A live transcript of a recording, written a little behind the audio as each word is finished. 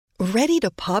Ready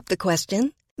to pop the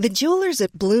question? The jewelers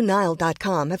at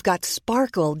BlueNile.com have got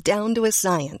sparkle down to a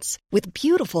science with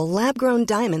beautiful lab-grown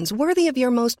diamonds worthy of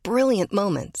your most brilliant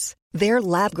moments. Their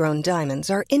lab-grown diamonds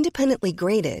are independently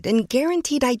graded and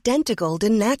guaranteed identical to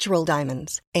natural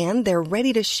diamonds, and they're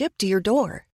ready to ship to your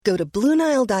door. Go to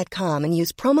BlueNile.com and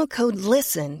use promo code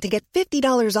LISTEN to get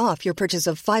 $50 off your purchase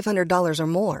of $500 or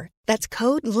more. That's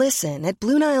code LISTEN at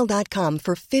BlueNile.com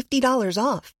for $50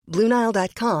 off.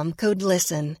 BlueNile.com, code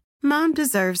LISTEN. Mom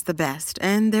deserves the best,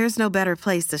 and there's no better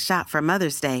place to shop for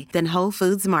Mother's Day than Whole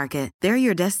Foods Market. They're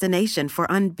your destination for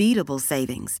unbeatable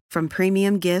savings, from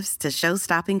premium gifts to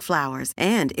show-stopping flowers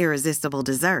and irresistible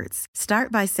desserts.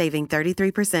 Start by saving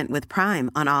 33% with Prime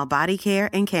on all body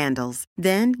care and candles.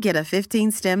 Then get a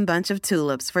 15-stem bunch of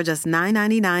tulips for just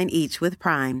 $9.99 each with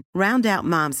Prime. Round out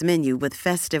Mom's menu with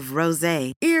festive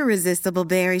rosé, irresistible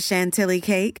berry chantilly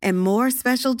cake, and more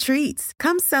special treats.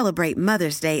 Come celebrate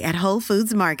Mother's Day at Whole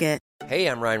Foods Market. Hey,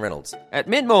 I'm Ryan Reynolds. At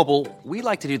Mint Mobile, we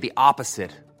like to do the opposite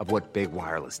of what Big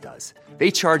Wireless does. They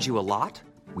charge you a lot,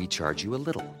 we charge you a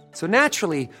little. So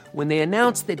naturally, when they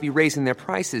announced they'd be raising their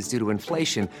prices due to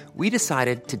inflation, we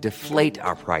decided to deflate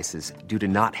our prices due to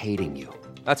not hating you.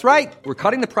 That's right. We're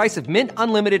cutting the price of Mint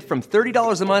Unlimited from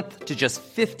 $30 a month to just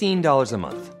 $15 a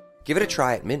month. Give it a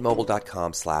try at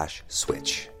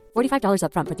mintmobile.com/switch. $45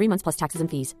 up front for 3 months plus taxes and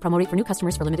fees. Promo rate for new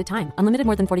customers for limited time. Unlimited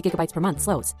more than 40 gigabytes per month.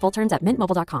 Slows full terms at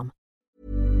mintmobile.com.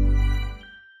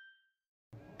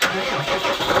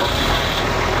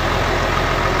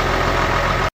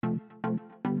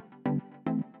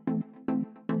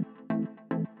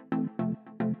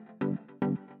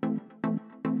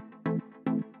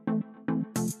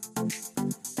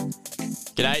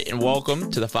 G'day and welcome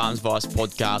to the Farms Advice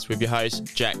podcast with your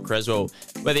host, Jack Creswell.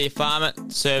 Whether you farm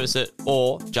it, service it,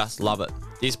 or just love it,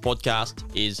 this podcast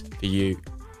is for you.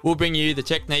 We'll bring you the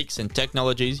techniques and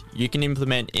technologies you can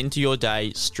implement into your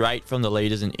day straight from the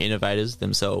leaders and innovators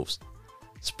themselves.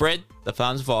 Spread the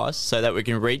Farms Advice so that we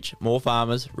can reach more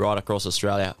farmers right across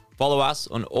Australia. Follow us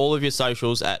on all of your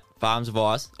socials at Farms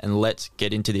Advice, and let's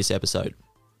get into this episode.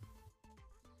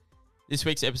 This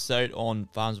week's episode on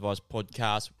Farms Advice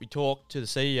podcast, we talk to the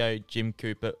CEO, Jim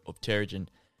Cooper of Terragen,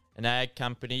 an ag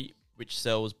company which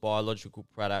sells biological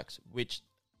products, which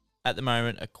at the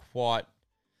moment are quite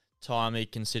timely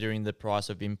considering the price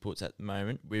of inputs at the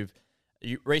moment, with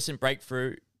a recent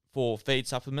breakthrough for feed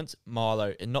supplements,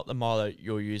 Milo, and not the Milo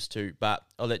you're used to, but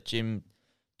I'll let Jim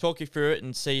talk you through it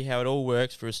and see how it all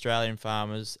works for Australian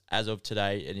farmers as of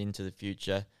today and into the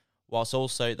future, whilst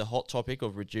also the hot topic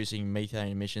of reducing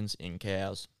methane emissions in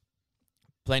cows.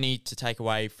 Plenty to take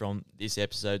away from this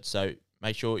episode, so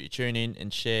make sure you tune in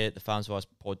and share the Farms Advice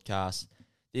podcast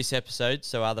this episode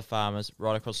so other farmers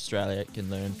right across Australia can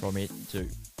learn from it too.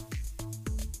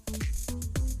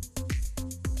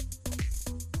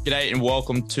 G'day and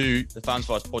welcome to the Farms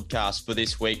Advice podcast. For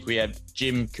this week, we have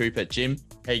Jim Cooper. Jim,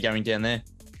 how are you going down there?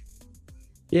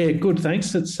 Yeah, good,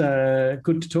 thanks. It's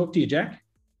good to talk to you, Jack.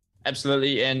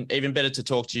 Absolutely, and even better to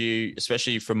talk to you,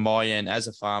 especially from my end as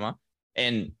a farmer,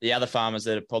 and the other farmers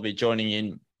that are probably joining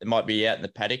in, that might be out in the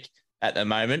paddock at the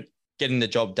moment, getting the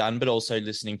job done, but also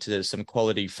listening to some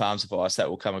quality farms advice that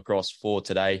will come across for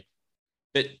today.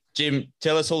 But Jim,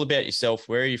 tell us all about yourself.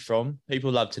 Where are you from?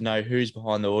 People love to know who's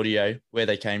behind the audio, where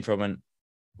they came from, and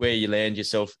where you land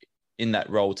yourself in that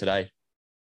role today.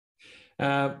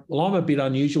 Well, I'm a bit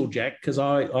unusual, Jack, because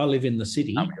I live in the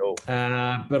city,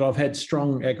 but I've had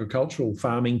strong agricultural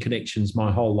farming connections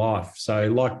my whole life. So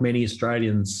like many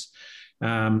Australians,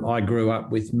 I grew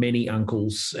up with many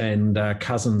uncles and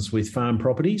cousins with farm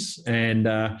properties. And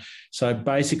so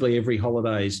basically every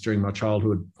holidays during my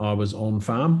childhood, I was on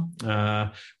farm.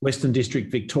 Western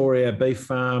District, Victoria, beef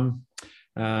farm.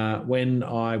 When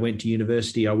I went to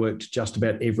university, I worked just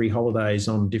about every holidays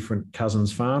on different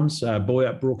cousins' farms.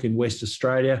 Boyup Brook in West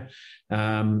Australia.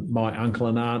 My uncle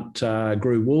and aunt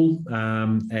grew wool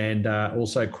and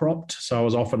also cropped. So I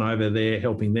was often over there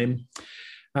helping them.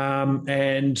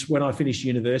 And when I finished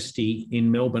university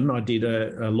in Melbourne, I did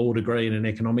a law degree and an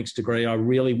economics degree. I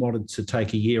really wanted to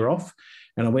take a year off.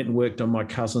 And I went and worked on my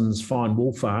cousin's fine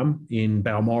wool farm in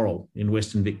Balmoral in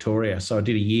Western Victoria. So I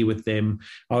did a year with them.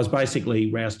 I was basically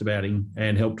roustaboutting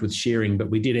and helped with shearing, but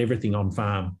we did everything on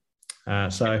farm.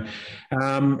 And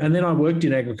then I worked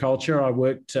in agriculture. I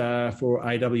worked for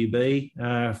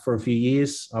AWB for a few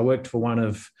years. I worked for one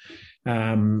of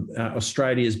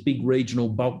Australia's big regional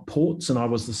bulk ports, and I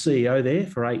was the CEO there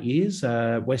for 8 years,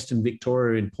 Western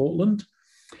Victoria in Portland.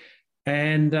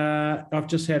 And I've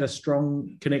just had a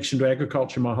strong connection to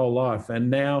agriculture my whole life.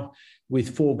 And now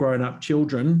with 4 grown-up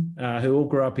children who all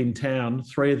grew up in town.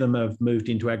 3 of them have moved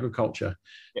into agriculture.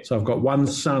 So I've got one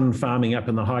son farming up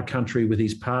in the high country with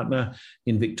his partner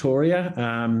in Victoria,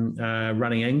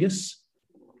 running Angus.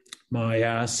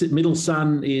 My middle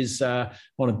son is on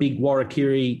a big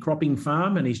Warrakiri cropping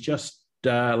farm, and he's just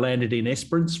landed in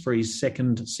Esperance for his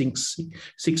second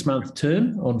 6-month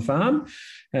term on farm.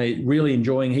 Really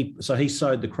enjoying. He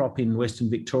sowed the crop in Western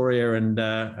Victoria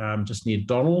and just near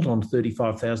Donald on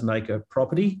 35,000 acre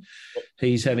property.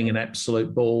 He's having an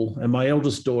absolute ball. And my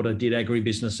eldest daughter did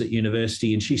agribusiness at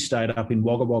university, and she stayed up in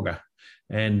Wagga Wagga.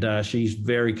 And she's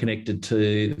very connected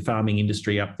to the farming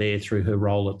industry up there through her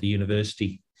role at the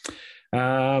university.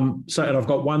 And I've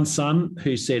got one son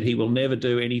who said he will never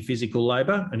do any physical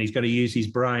labour, and he's going to use his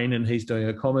brain, and he's doing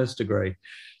a commerce degree.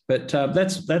 But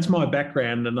that's my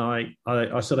background, and I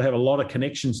sort of have a lot of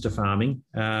connections to farming,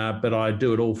 but I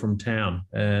do it all from town.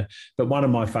 But one of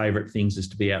my favourite things is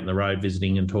to be out on the road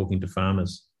visiting and talking to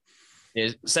farmers. Yeah,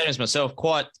 same as myself.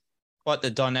 Quite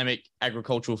the dynamic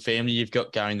agricultural family you've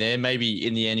got going there. Maybe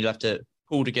in the end you'll have to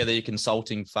pull together your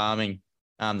consulting, farming,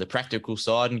 the practical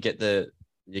side, and get the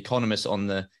economists on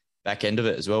the back end of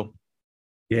it as well.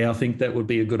 Yeah, I think that would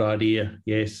be a good idea.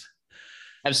 Yes.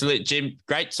 Absolutely. Jim,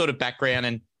 great sort of background,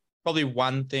 and probably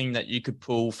one thing that you could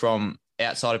pull from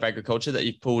outside of agriculture that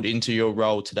you've pulled into your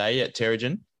role today at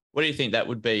Terragen. What do you think that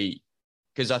would be?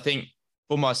 Because I think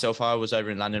for myself, I was over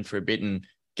in London for a bit and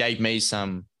gave me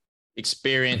some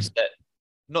experience that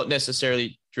not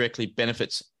necessarily directly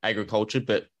benefits agriculture,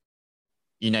 but,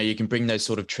 you can bring those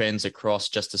sort of trends across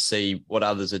just to see what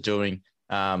others are doing.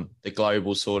 The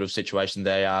global sort of situation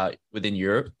they are within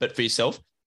Europe. But for yourself,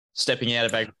 stepping out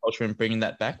of agriculture and bringing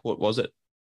that back, what was it?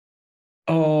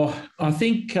 Oh, I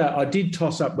think I did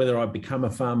toss up whether I'd become a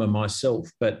farmer myself,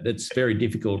 but it's very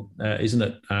difficult, isn't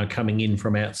it, coming in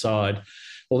from outside?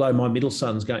 Although my middle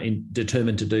son's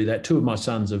determined to do that. 2 of my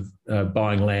sons are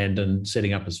buying land and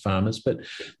setting up as farmers. But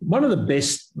one of the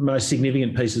best, most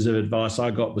significant pieces of advice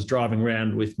I got was driving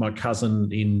around with my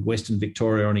cousin in Western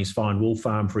Victoria on his fine wool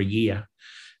farm for a year.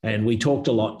 And we talked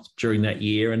a lot during that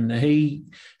year. And he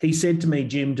said to me,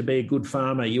 Jim, to be a good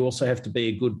farmer, you also have to be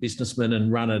a good businessman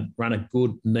and run a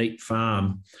good, neat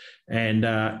farm. And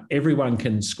everyone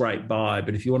can scrape by,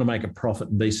 but if you want to make a profit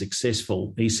and be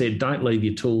successful, he said, don't leave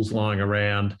your tools lying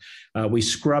around. We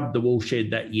scrubbed the wool shed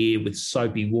that year with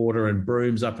soapy water and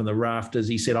brooms up in the rafters.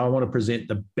 He said, I want to present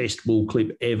the best wool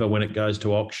clip ever when it goes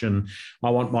to auction.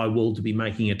 I want my wool to be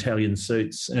making Italian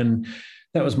suits. And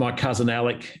that was my cousin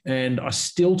Alec. And I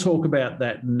still talk about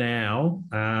that now,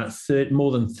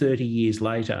 more than 30 years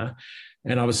later.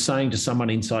 And I was saying to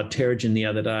someone inside Terragen the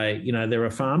other day, there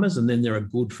are farmers and then there are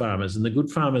good farmers. And the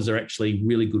good farmers are actually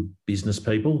really good business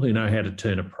people who know how to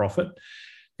turn a profit.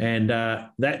 And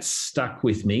that stuck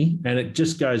with me. And it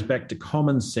just goes back to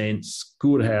common sense,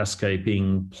 good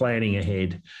housekeeping, planning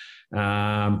ahead.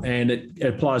 And it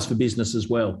applies for business as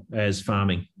well as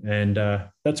farming. And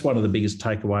that's one of the biggest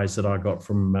takeaways that I got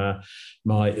from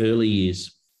my early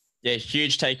years. Yeah,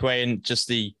 huge takeaway, and just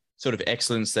the sort of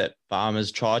excellence that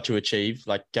farmers try to achieve,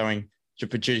 like going to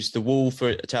produce the wool for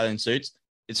Italian suits.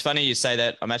 It's funny you say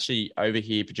that. I'm actually over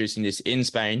here producing this in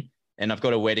Spain, and I've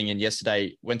got a wedding, and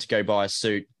yesterday went to go buy a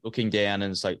suit, looking down, and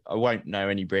it's like, I won't know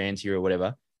any brands here or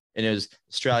whatever. And it was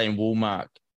Australian wool mark.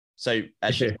 So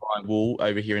actually buying wool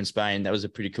over here in Spain, that was a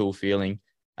pretty cool feeling.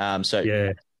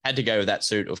 So had to go with that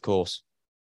suit, of course.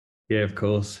 Yeah, of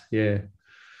course. Yeah.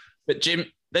 But Jim,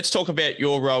 let's talk about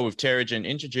your role with Terragen.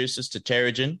 Introduce us to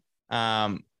Terragen,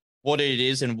 what it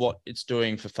is and what it's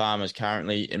doing for farmers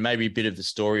currently, and maybe a bit of the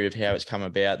story of how it's come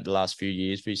about in the last few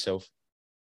years for yourself.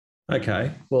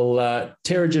 Okay. Well,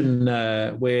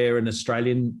 Terragen, we're an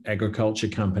Australian agriculture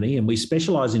company, and we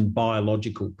specialise in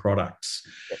biological products.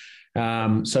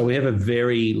 So we have a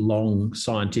very long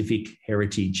scientific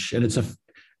heritage, and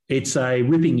it's a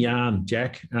ripping yarn,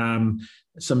 Jack.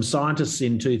 Some scientists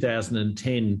in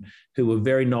 2010 who were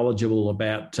very knowledgeable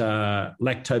about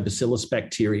lactobacillus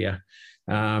bacteria,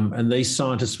 and these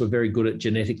scientists were very good at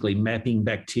genetically mapping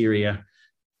bacteria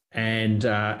and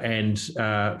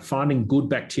finding good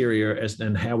bacteria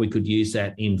and how we could use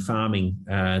that in farming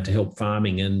to help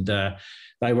farming. And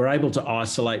they were able to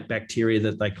isolate bacteria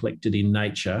that they collected in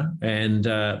nature, and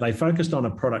they focused on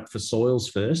a product for soils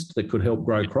first that could help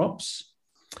grow crops.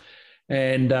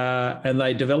 And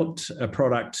they developed a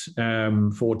product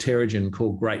for Terragen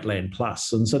called Greatland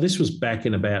Plus. And so this was back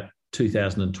in about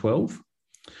 2012.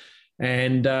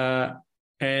 And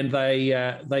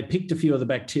they picked a few of the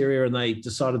bacteria and they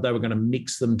decided they were going to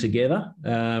mix them together.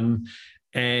 And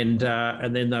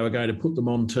then they were going to put them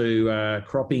onto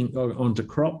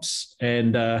crops.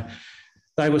 And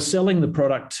They were selling the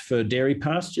product for dairy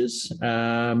pastures,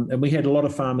 and we had a lot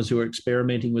of farmers who were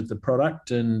experimenting with the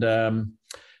product, and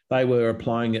they were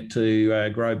applying it to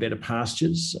grow better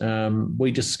pastures. We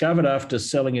discovered after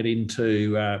selling it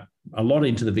into a lot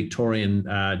into the Victorian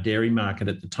dairy market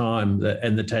at the time,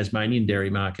 and the Tasmanian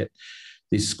dairy market,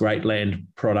 this Greatland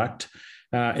product.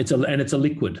 It's a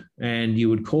liquid, and you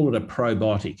would call it a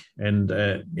probiotic. And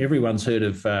everyone's heard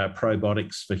of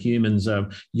probiotics for humans: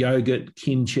 yogurt,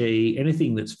 kimchi,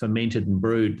 anything that's fermented and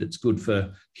brewed that's good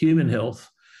for human health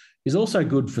is also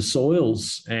good for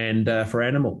soils and for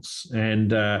animals.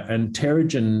 And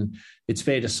Terrigen, it's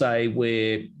fair to say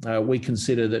we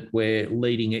consider that we're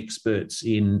leading experts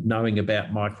in knowing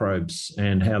about microbes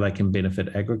and how they can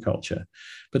benefit agriculture.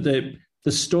 But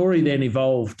the story then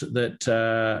evolved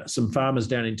that some farmers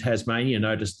down in Tasmania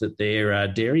noticed that their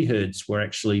dairy herds were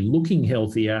actually looking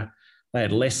healthier. They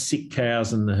had less sick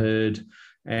cows in the herd,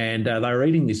 and they were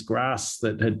eating this grass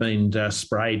that had been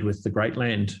sprayed with the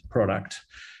Greatland product.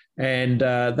 And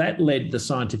that led the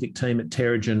scientific team at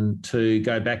Terrigen to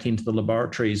go back into the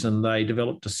laboratories, and they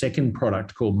developed a second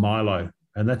product called Milo.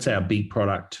 And that's our big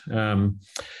product.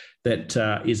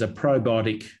 That is a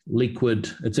probiotic liquid.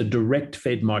 It's a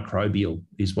direct-fed microbial,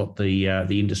 is what the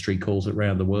industry calls it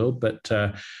around the world. But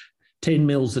 10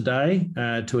 mils a day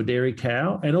to a dairy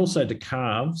cow, and also to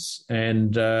calves.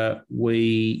 And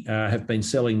we have been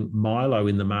selling Milo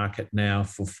in the market now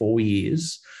for 4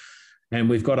 years. And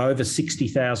we've got over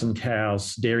 60,000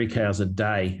 cows, dairy cows a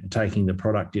day, taking the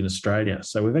product in Australia.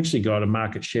 So we've actually got a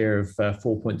market share of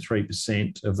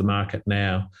 4.3% of the market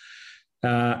now.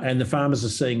 And the farmers are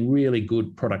seeing really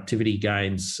good productivity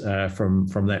gains from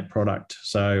that product.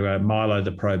 So Milo,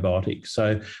 the probiotic.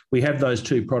 So we have those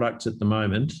two products at the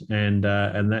moment, and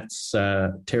that's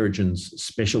Terrigen's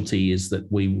specialty, is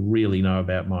that we really know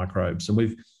about microbes. And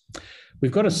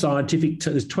we've got a scientific.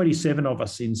 There's 27 of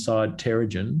us inside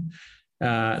Terrigen.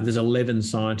 There's 11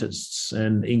 scientists,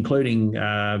 and including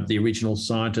the original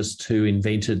scientist who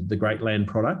invented the Greatland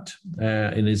product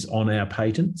and is on our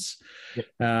patents. Yep.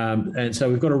 And so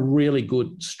we've got a really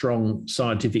good, strong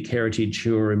scientific heritage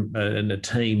and a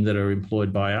team that are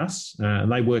employed by us.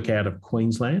 And they work out of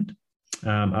Queensland,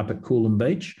 up at Coolum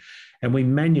Beach. And we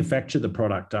manufacture the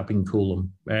product up in Coolum.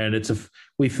 And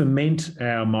we ferment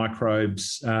our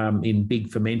microbes in big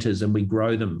fermenters, and we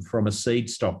grow them from a seed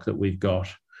stock that we've got.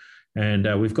 And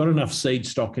we've got enough seed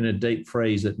stock in a deep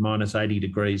freeze at minus 80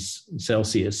 degrees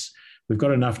Celsius. We've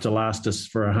got enough to last us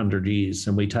for 100 years.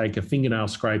 And we take a fingernail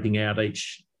scraping out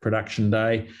each production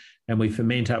day, and we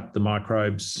ferment up the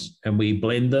microbes, and we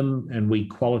blend them, and we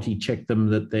quality check them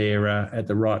that they're at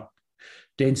the right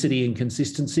density and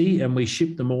consistency. And we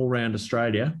ship them all around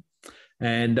Australia,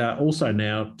 and also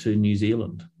now to New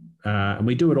Zealand. And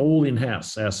we do it all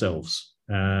in-house ourselves.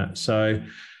 So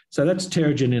that's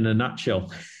Terrigen in a nutshell.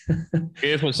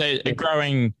 Beautiful. So a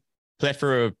growing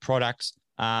plethora of products,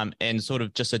 and sort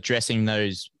of just addressing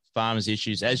those farmers'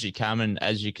 issues as you come and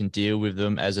as you can deal with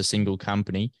them as a single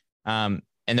company. And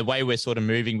the way we're sort of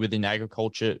moving within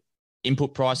agriculture,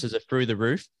 input prices are through the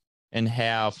roof, and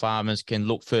how farmers can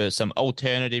look for some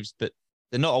alternatives, but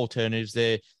they're not alternatives.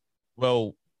 They're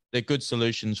good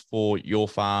solutions for your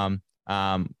farm,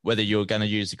 whether you're going to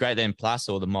use the Greatland Plus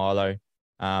or the Milo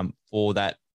for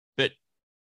that. But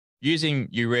using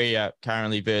urea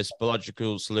currently versus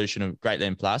biological solution of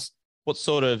Greatland Plus, what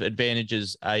sort of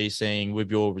advantages are you seeing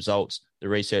with your results, the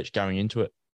research going into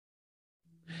it?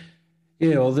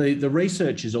 Yeah, well, the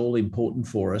research is all important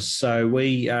for us. So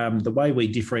the way we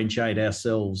differentiate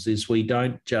ourselves is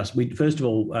first of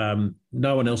all,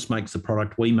 no one else makes the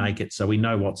product, we make it, so we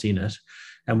know what's in it,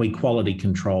 and we quality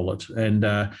control it.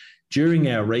 And during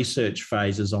our research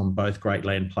phases on both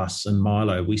Greatland Plus and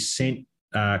Milo, we sent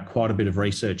quite a bit of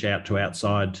research out to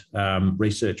outside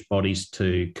research bodies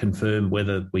to confirm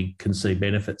whether we can see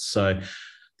benefits. So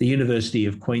the University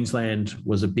of Queensland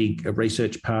was a big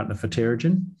research partner for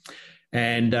Terrigen.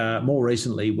 And more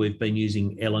recently, we've been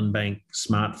using Ellenbank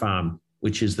Smart Farm,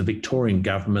 which is the Victorian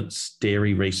government's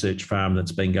dairy research farm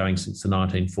that's been going since the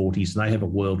 1940s, and they have a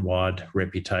worldwide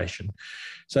reputation.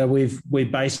 So we've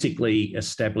basically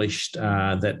established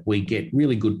that we get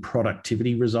really good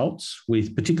productivity results,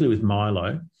 particularly with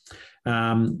Milo.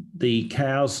 The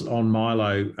cows on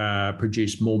Milo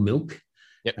produce more milk,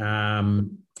 yep.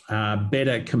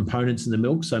 Better components in the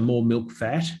milk, so more milk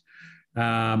fat.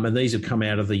 And these have come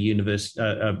out of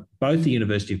both the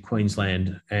University of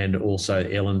Queensland and also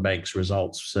Ellenbank's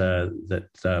results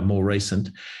that more recent.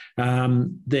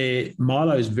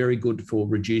 Milo is very good for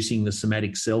reducing the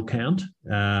somatic cell count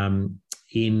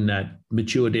in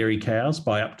mature dairy cows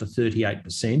by up to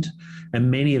 38%.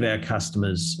 And many of our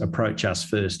customers approach us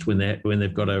first when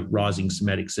they've got a rising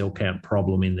somatic cell count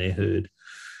problem in their herd.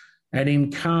 And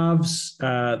in calves,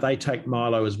 they take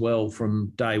Milo as well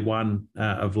from day one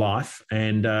of life.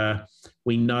 And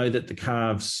we know that the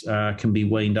calves can be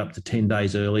weaned up to 10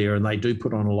 days earlier, and they do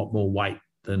put on a lot more weight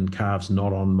than calves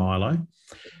not on Milo.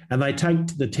 And they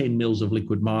take the 10 mils of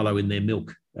liquid Milo in their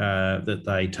milk that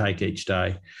they take each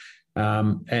day.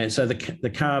 And so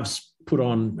the calves put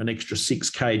on an extra 6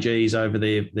 kgs over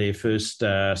their first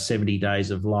 70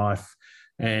 days of life.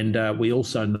 And we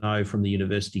also know from the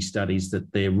university studies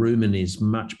that their rumen is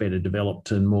much better developed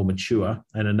and more mature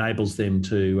and enables them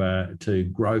to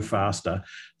grow faster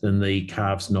than the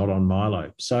calves not on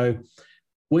Milo. So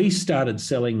we started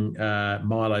selling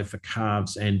Milo for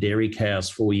calves and dairy cows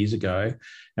 4 years ago,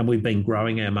 and we've been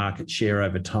growing our market share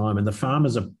over time. And the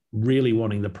farmers are really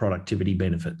wanting the productivity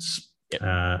benefits.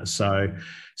 Yep. So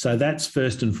that's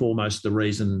first and foremost the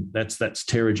reason. That's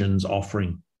Terrigen's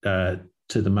offering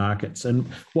to the markets. And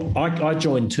I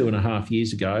joined 2.5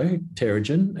 years ago,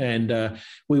 Terrigen, and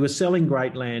we were selling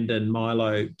Greatland and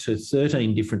Milo to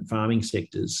 13 different farming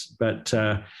sectors, but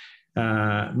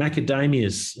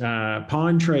macadamias,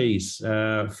 pine trees,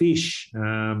 fish,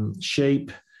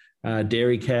 sheep,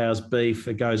 dairy cows, beef,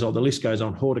 it goes on, the list goes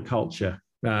on, horticulture,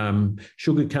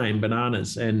 sugarcane,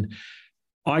 bananas. And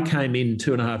I came in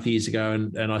 2.5 years ago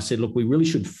and I said, look, we really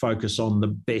should focus on the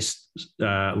best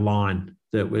line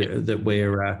that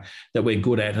we're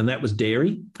good at, and that was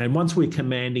dairy. And once we're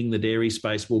commanding the dairy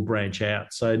space, we'll branch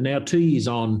out. So now 2 years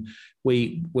on,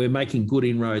 we're making good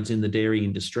inroads in the dairy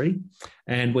industry,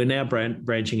 and we're now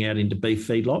branching out into beef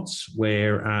feedlots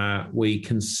where we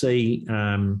can see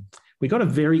we got a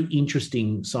very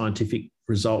interesting scientific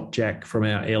result, Jack, from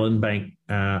our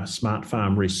Ellenbank Smart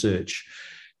Farm research,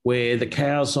 where the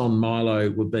cows on Milo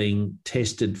were being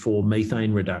tested for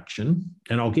methane reduction.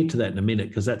 And I'll get to that in a minute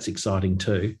because that's exciting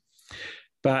too.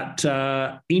 But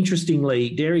interestingly,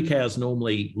 dairy cows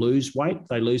normally lose weight.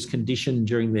 They lose condition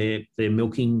during their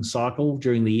milking cycle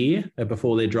during the year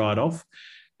before they're dried off.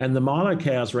 And the Milo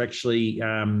cows are actually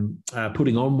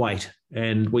putting on weight.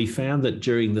 And we found that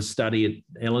during the study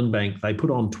at Ellenbank, they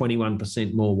put on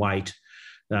 21% more weight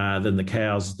than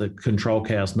the control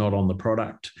cows not on the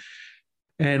product.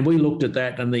 And we looked at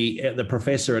that, and the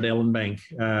professor at Ellenbank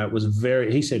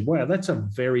he said, wow, that's a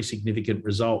very significant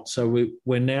result. So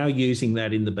we're now using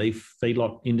that in the beef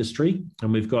feedlot industry.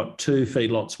 And we've got 2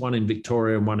 feedlots, one in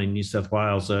Victoria and one in New South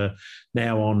Wales,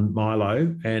 now on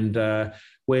Milo. And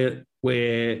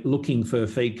we're looking for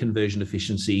feed conversion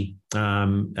efficiency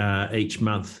each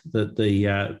month that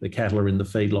the cattle are in the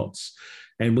feedlots.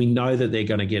 And we know that they're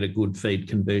going to get a good feed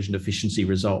conversion efficiency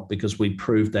result because we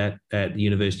proved that at the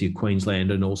University of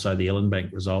Queensland and also the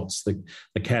Ellenbank results. The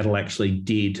cattle actually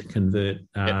did convert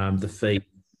the feed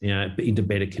into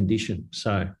better condition.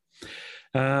 So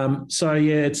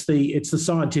it's the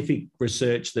scientific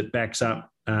research that backs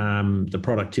up the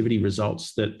productivity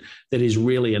results that is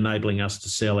really enabling us to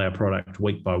sell our product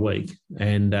week by week.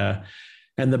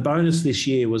 And the bonus this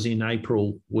year was in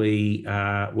April, we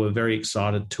were very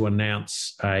excited to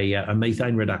announce a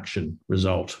methane reduction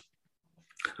result,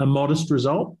 a modest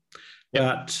result,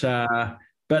 but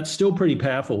still pretty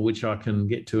powerful, which I can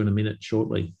get to in a minute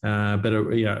shortly. But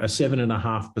a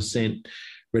 7.5%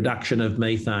 reduction of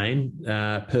methane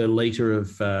per litre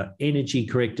of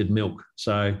energy-corrected milk.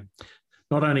 So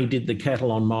not only did the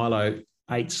cattle on Milo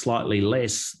ate slightly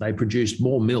less, they produced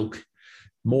more milk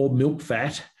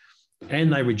fat,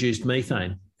 and they reduced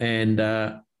methane. And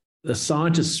the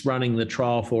scientists running the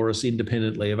trial for us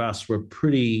independently of us were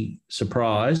pretty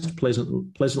surprised,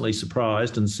 pleasantly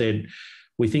surprised, and said,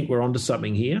 we think we're onto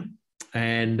something here.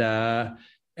 And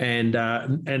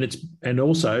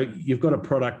also you've got a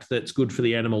product that's good for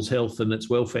the animal's health and its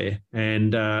welfare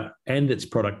and its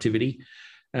productivity.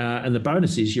 And the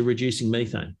bonus is you're reducing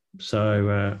methane.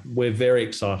 So we're very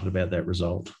excited about that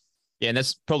result. Yeah, and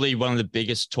that's probably one of the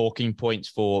biggest talking points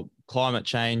for climate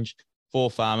change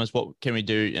for farmers. What can we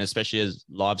do, and especially as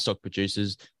livestock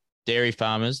producers, dairy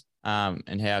farmers,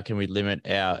 and how can we limit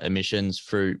our emissions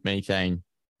through methane?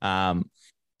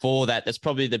 For that's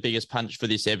probably the biggest punch for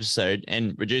this episode,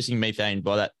 and reducing methane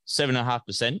by that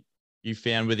 7.5% you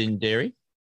found within dairy.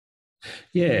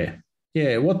 Yeah.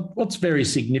 What's very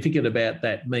significant about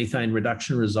that methane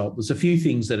reduction result? There's a few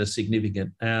things that are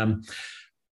significant.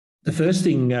 The first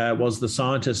thing was the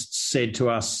scientists said to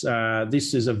us,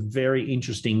 this is a very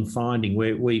interesting finding.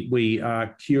 We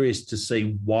are curious to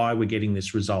see why we're getting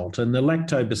this result. And the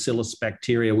lactobacillus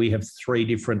bacteria, we have 3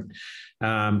 different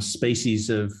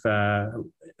species of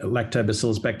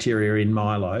lactobacillus bacteria in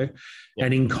Milo. Yep.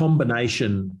 And in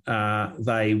combination,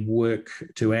 they work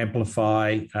to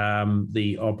amplify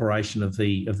the operation of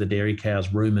the dairy cow's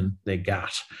rumen, their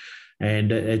gut.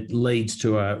 And it leads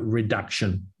to a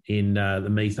reduction in the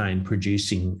methane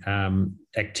producing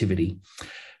activity.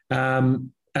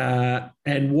 And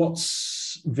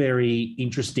what's very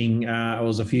interesting,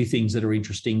 there's a few things that are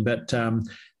interesting, but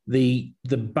the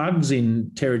bugs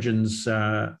in Terrigen's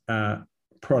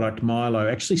product Milo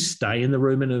actually stay in the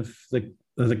rumen of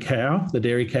the cow, the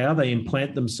dairy cow. They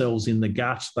implant themselves in the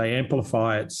gut. They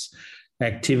amplify its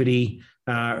activity.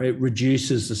 It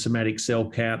reduces the somatic cell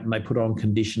count, and they put on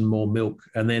condition more milk,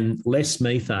 and then less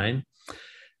methane.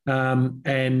 So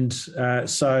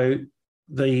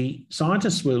the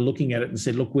scientists were looking at it and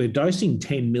said, look, we're dosing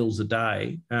 10 mils a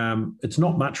day. It's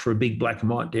not much for a big black and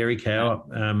white dairy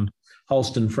cow.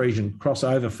 Holstein Friesian cross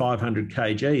over 500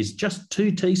 kgs, just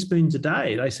 2 teaspoons a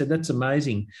day. They said, that's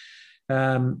amazing.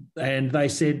 And they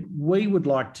said, we would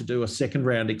like to do a second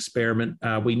round experiment.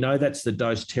 We know that's the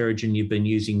dose Terrigen you've been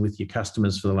using with your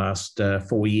customers for the last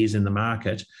 4 years in the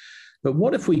market. But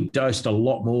what if we dosed a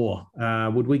lot more?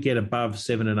 Would we get above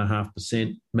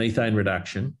 7.5% methane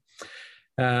reduction?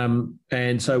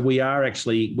 And so we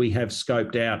have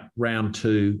scoped out round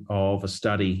 2 of a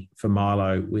study for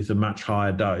Milo with a much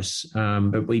higher dose.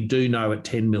 But we do know at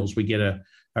 10 mils we get a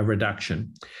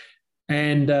reduction.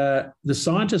 And the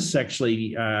scientists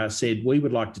actually said, we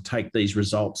would like to take these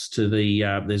results to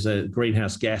there's a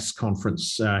greenhouse gas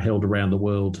conference held around the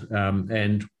world.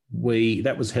 And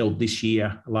that was held this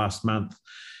year, last month,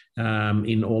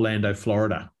 in Orlando,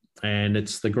 Florida. And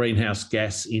it's the Greenhouse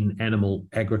Gas in Animal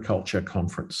Agriculture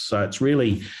Conference. So it's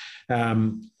really,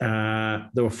 there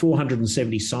were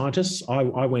 470 scientists.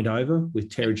 I went over with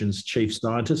Terrigen's chief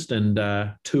scientist and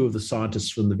 2 of the scientists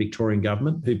from the Victorian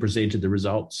government who presented the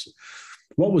results.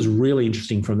 What was really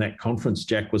interesting from that conference,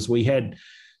 Jack, was we had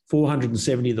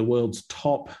 470 of the world's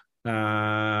top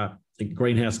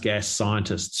greenhouse gas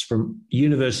scientists from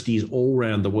universities all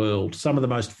around the world, some of the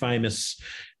most famous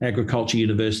agriculture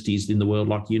universities in the world,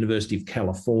 like University of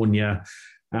California,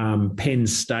 Penn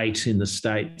State in the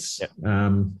States,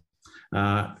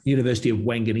 University of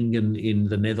Wageningen in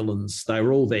the Netherlands. They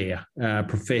were all there,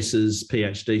 professors,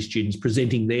 PhD students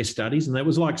presenting their studies, and that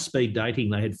was like speed dating.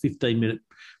 They had 15-minute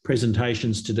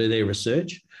presentations to do their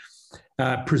research.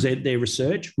 Present their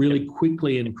research really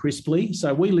quickly and crisply.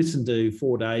 So we listened to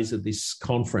 4 days of this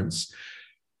conference.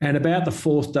 And about the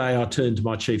 4th day, I turned to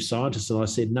my chief scientist and I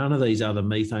said, none of these other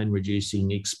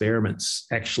methane-reducing experiments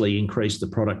actually increased the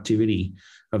productivity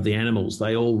of the animals.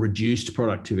 They all reduced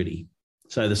productivity.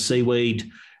 So the seaweed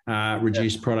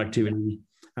reduced productivity.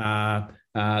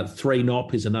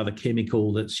 3-nop is another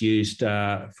chemical that's used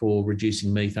for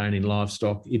reducing methane in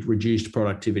livestock. It reduced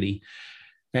productivity.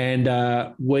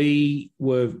 And we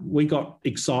got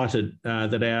excited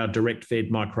that our direct-fed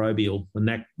microbial,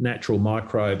 the natural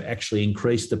microbe, actually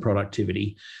increased the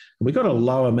productivity. And we got a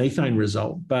lower methane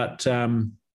result, but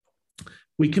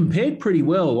we compared pretty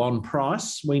well on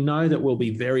price. We know that we'll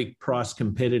be very price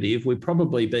competitive. We'd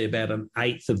probably be about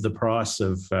 1/8 of the price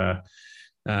of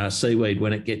seaweed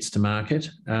when it gets to market.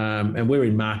 And we're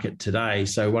in market today.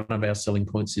 So one of our selling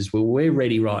points is, well, we're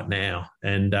ready right now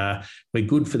and we're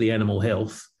good for the animal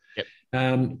health. Yep.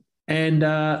 And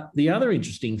the other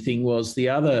interesting thing was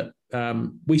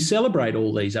we celebrate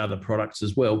all these other products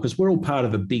as well, because we're all part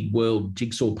of a big world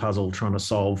jigsaw puzzle trying to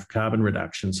solve carbon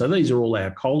reduction. So these are all our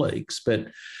colleagues,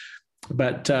 but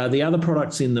the other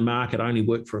products in the market only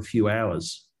work for a few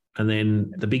hours. And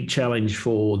then the big challenge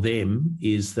for them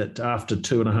is that after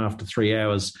 2.5 to 3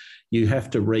 hours, you have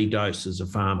to redose as a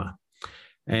farmer.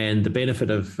 And the benefit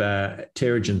of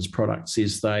Terrigen's products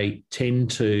is they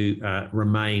tend to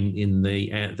remain in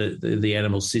the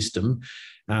animal system.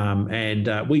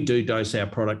 And we do dose our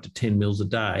product at 10 mils a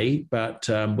day, but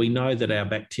we know that our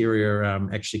bacteria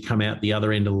actually come out the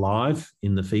other end alive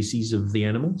in the feces of the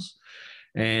animals.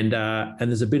 And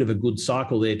there's a bit of a good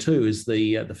cycle there too, is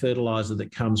the fertiliser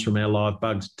that comes from our live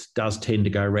bugs does tend to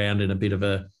go around in a bit of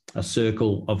a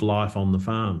circle of life on the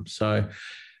farm. So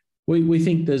we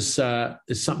think there's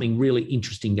something really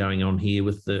interesting going on here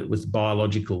with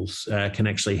biologicals can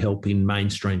actually help in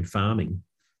mainstream farming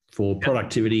for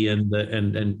productivity and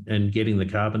getting the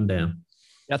carbon down.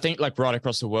 I think like right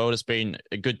across the world, it's been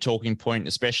a good talking point,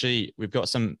 especially we've got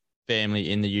some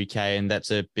family in the UK and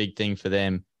that's a big thing for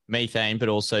them. Methane, but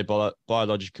also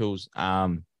biologicals,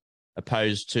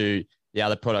 opposed to the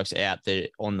other products out there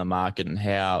on the market, and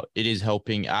how it is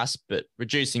helping us, but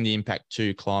reducing the impact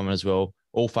to climate as well.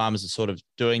 All farmers are sort of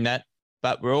doing that,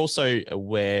 but we're also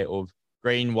aware of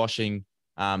greenwashing.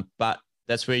 But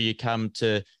that's where you come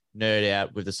to nerd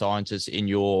out with the scientists in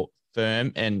your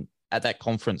firm, and at that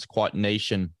conference, quite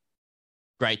niche and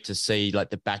great to see like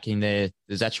the backing there.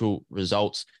 There's actual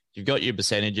results. You've got your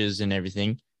percentages and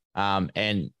everything,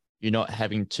 and you're not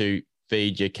having to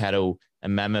feed your cattle a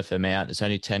mammoth amount. It's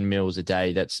only 10 mils a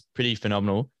day. That's pretty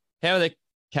phenomenal. How are the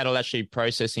cattle actually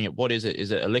processing it? What is it?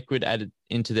 Is it a liquid added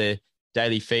into their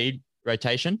daily feed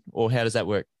rotation, or how does that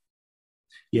work?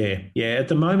 Yeah. At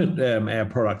the moment, our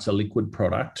product's a liquid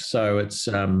product, so it's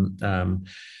got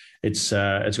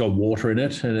water in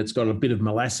it, and it's got a bit of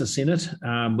molasses in it,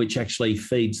 which actually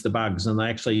feeds the bugs. And they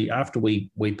actually, after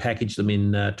we package them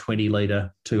in 20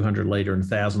 litre, 200 litre, and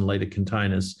 1,000 litre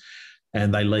containers,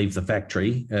 and they leave the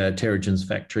factory, Terrigen's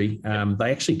factory,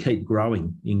 they actually keep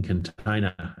growing in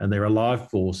container, and they're alive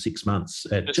for 6 months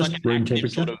at it's just like room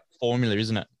temperature. Sort of formula,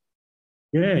 isn't it?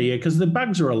 Yeah, because the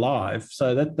bugs are alive,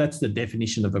 so that's the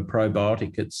definition of a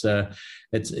probiotic. It's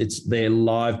they're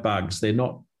live bugs. They're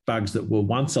not bugs that were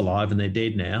once alive and they're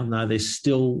dead now. No, they're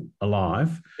still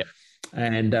alive. Yep.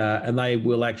 And they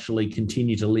will actually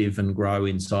continue to live and grow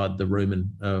inside the rumen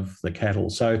of the cattle.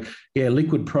 So, yeah,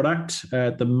 liquid product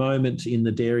at the moment in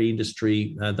the dairy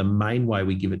industry, the main way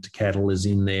we give it to cattle is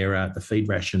in the feed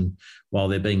ration while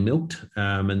they're being milked.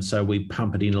 And so we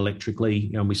pump it in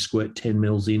electrically and we squirt 10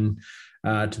 mils in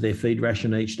to their feed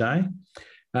ration each day.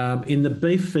 In the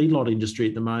beef feedlot industry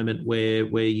at the moment,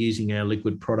 we're using our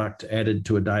liquid product added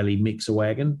to a daily mixer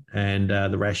wagon, and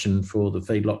the ration for the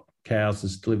feedlot cows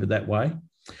is delivered that way.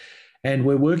 And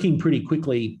we're working pretty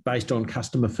quickly based on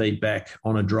customer feedback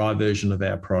on a dry version of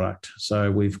our product.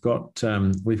 So we've got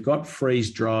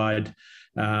freeze-dried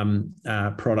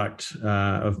product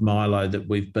of Milo that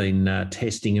we've been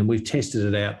testing, and we've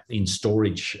tested it out in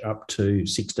storage up to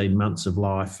 16 months of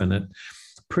life, and it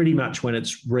pretty much when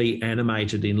it's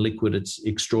reanimated in liquid, it's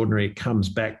extraordinary. It comes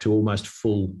back to almost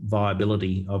full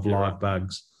viability of live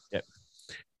bugs. Yep.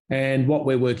 And what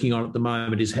we're working on at the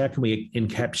moment is how can we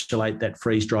encapsulate that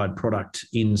freeze-dried product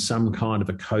in some kind of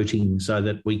a coating so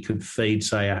that we could feed,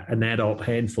 say, an adult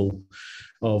handful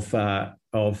of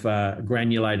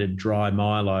granulated dry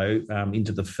Milo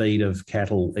into the feed of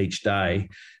cattle each day,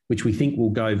 which we think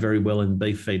will go very well in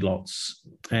beef feedlots,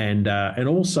 and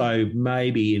also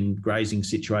maybe in grazing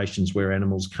situations where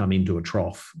animals come into a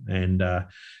trough, and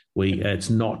it's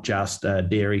not just a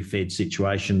dairy fed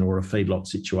situation or a feedlot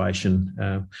situation.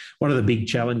 One of the big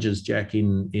challenges, Jack,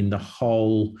 in the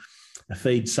whole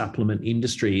feed supplement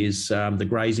industry is the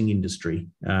grazing industry.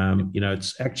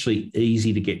 It's actually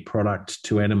easy to get product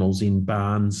to animals in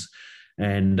barns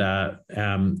and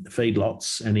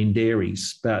feedlots and in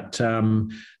dairies, but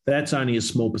that's only a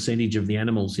small percentage of the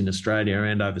animals in Australia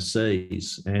and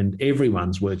overseas, and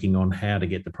everyone's working on how to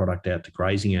get the product out to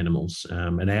grazing animals,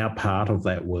 and our part of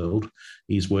that world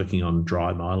is working on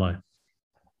dry Milo.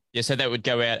 Yeah, so that would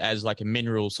go out as like a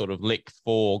mineral sort of lick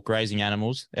for grazing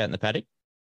animals out in the paddock?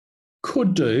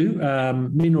 Could do.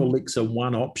 Mineral licks are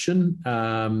one option.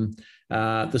 The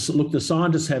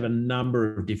scientists have a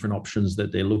number of different options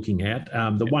that they're looking at.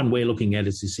 The one we're looking at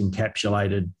is this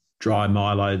encapsulated dry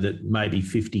Milo that may be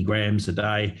 50 grams a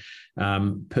day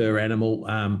per animal.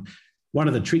 One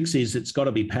of the tricks is it's got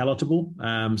to be palatable.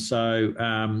 I was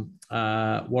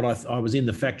in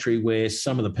the factory where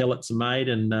some of the pellets are made,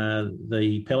 and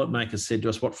the pellet maker said to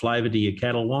us, "What flavour do your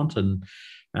cattle want?" And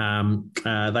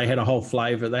they had a whole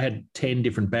flavour. They had 10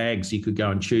 different bags you could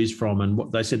go and choose from. And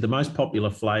what they said the most popular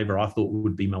flavour I thought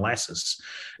would be molasses.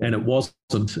 And it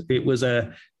wasn't. It was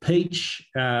a peach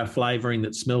flavouring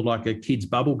that smelled like a kid's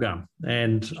bubble gum.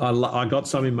 And I got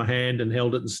some in my hand and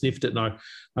held it and sniffed it. And I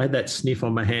had that sniff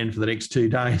on my hand for the next 2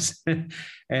 days.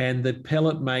 And the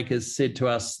pellet makers said to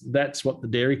us, that's what the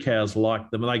dairy cows like.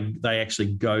 They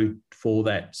actually go for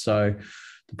that. So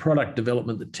the product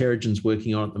development that Terrigen's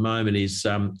working on at the moment is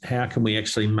how can we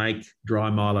actually make dry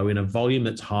Milo in a volume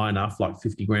that's high enough, like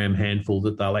 50-gram handful,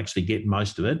 that they'll actually get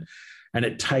most of it. And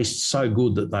it tastes so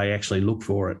good that they actually look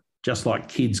for it. Just like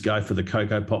kids go for the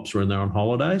Cocoa Pops when they're on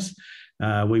holidays,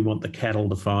 we want the cattle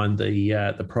to find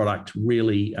the product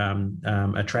really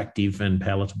attractive and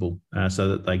palatable so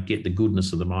that they get the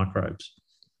goodness of the microbes.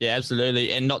 Yeah,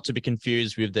 absolutely. And not to be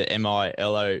confused with the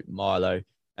MILO Milo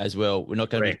as well. We're not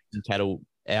going to be cattle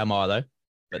our Milo,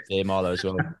 but their Milo as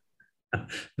well.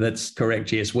 That's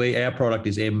correct. Yes, our product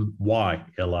is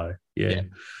MYLO. Yeah,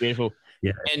 beautiful.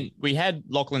 Yeah, and we had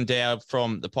Lachlan Dow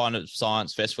from the Pint of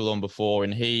Science Festival on before,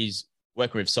 and he's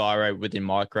working with Cyro within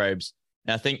microbes.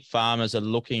 And I think farmers are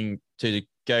looking to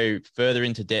go further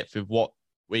into depth of what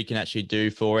we can actually do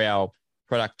for our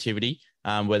productivity,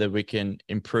 whether we can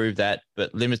improve that, but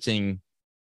reducing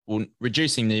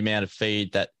the amount of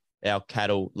feed that our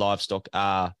cattle, livestock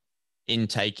are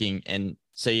intaking, and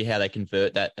see how they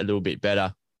convert that a little bit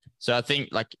better. So I think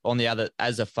like on the other,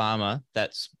 as a farmer,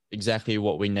 that's exactly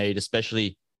what we need,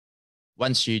 especially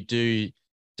once you do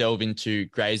delve into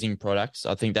grazing products.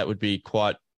 I think that would be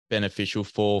quite beneficial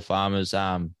for farmers,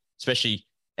 especially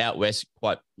out west,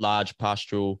 quite large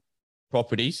pastoral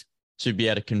properties, to be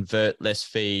able to convert less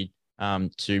feed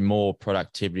to more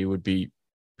productivity would be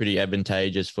pretty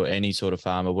advantageous for any sort of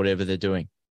farmer, whatever they're doing,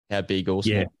 how big or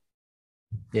small.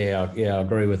 Yeah, I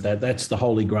agree with that. That's the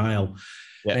holy grail.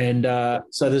 Yeah. And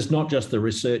so there's not just the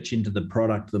research into the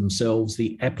product themselves,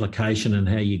 the application and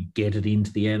how you get it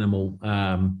into the animal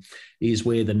is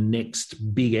where the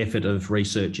next big effort of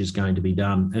research is going to be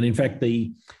done. And in fact,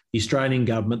 the Australian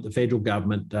government, the federal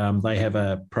government, they have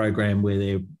a program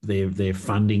where they're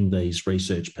funding these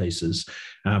research pieces.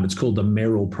 It's called the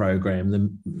MERRIL program,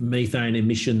 the Methane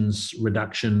Emissions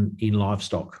Reduction in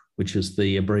Livestock, which is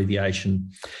the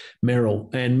abbreviation MERRIL.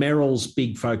 And MERRIL's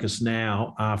big focus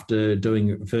now, after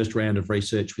doing a first round of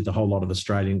research with a whole lot of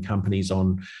Australian companies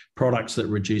on products that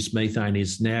reduce methane,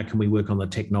 is now can we work on the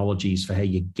technologies for how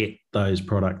you get those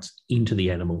products into the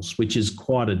animals, which is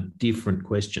quite a different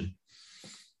question.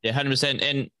 Yeah, 100%.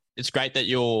 And it's great that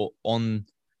you're on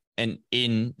and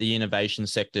in the innovation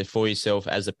sector for yourself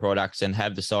as the products and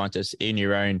have the scientists in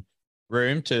your own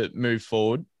room to move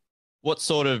forward. What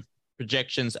sort of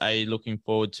projections are you looking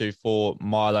forward to for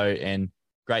Milo and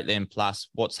Greatland Plus?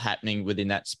 What's happening within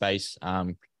that space,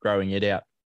 growing it out?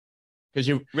 Because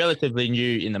you're relatively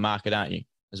new in the market, aren't you,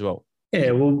 as well?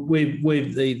 Yeah, well,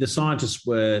 the scientists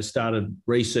started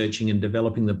researching and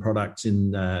developing the products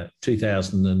in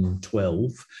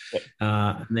 2012. Yep.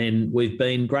 And then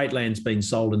Greatland's been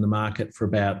sold in the market for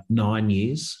about 9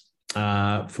 years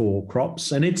for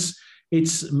crops, and it's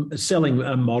selling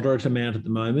a moderate amount at the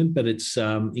moment, but it's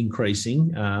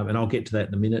increasing, and I'll get to that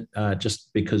in a minute.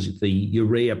 Just because the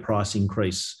urea price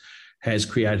increase has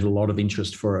created a lot of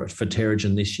interest for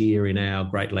Terrigen this year in our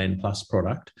Greatland Plus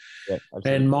product. Yeah,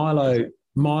 and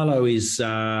Milo is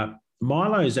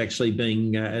actually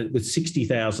being with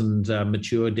 60,000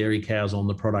 mature dairy cows on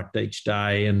the product each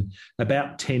day, and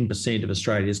about 10% of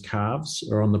Australia's calves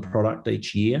are on the product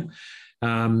each year.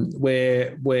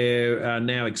 We're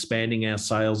now expanding our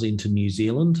sales into New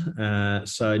Zealand.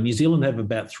 So New Zealand have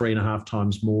about 3.5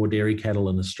 times more dairy cattle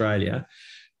than Australia.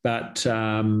 But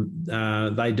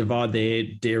they divide their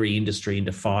dairy industry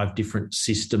into 5 different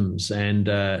systems, and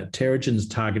Terrigen's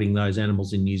targeting those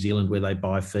animals in New Zealand where they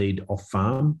buy feed off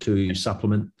farm to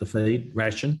supplement the feed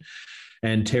ration,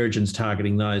 and Terrigen's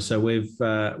targeting those. So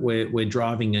we're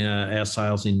driving our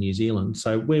sales in New Zealand.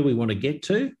 So where we want to get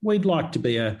to, we'd like to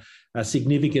be a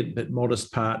significant but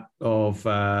modest part of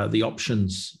the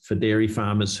options for dairy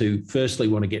farmers who firstly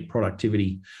want to get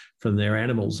productivity from their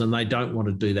animals, and they don't want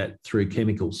to do that through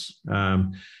chemicals.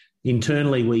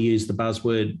 Internally, we use the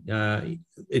buzzword,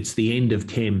 it's the end of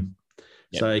chem.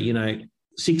 Yep. So,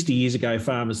 60 years ago,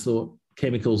 farmers thought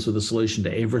chemicals were the solution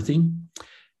to everything.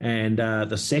 And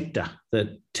the sector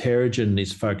that Terrigen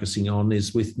is focusing on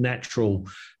is with natural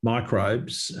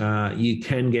microbes. You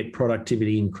can get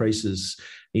productivity increases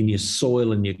in your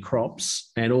soil and your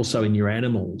crops and also in your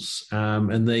animals.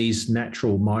 And these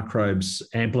natural microbes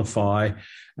amplify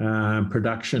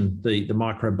production, the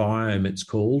microbiome it's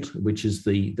called, which is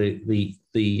the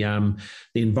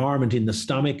environment in the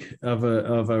stomach of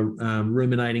a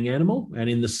ruminating animal, and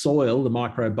in the soil, the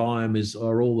microbiome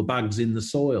are all the bugs in the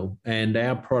soil. And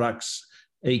our products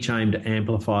each aim to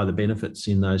amplify the benefits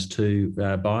in those two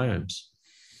biomes.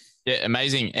 Yeah,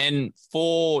 amazing. And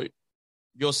for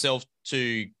yourself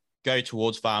to go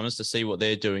towards farmers to see what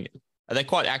they're doing, are they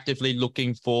quite actively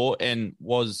looking for, and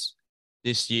was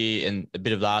this year and a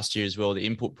bit of last year as well, the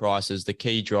input prices, the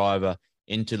key driver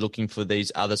into looking for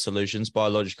these other solutions,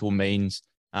 biological means,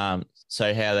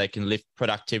 so how they can lift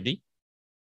productivity?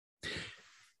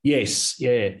 Yes,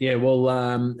 yeah. Well,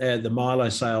 the Milo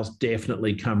sales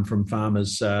definitely come from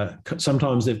farmers.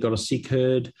 Sometimes they've got a sick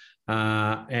herd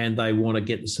and they want to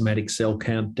get the somatic cell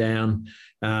count down,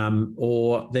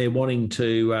 or they're wanting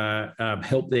to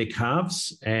help their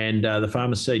calves. And the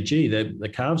farmers say, gee, the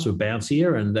calves were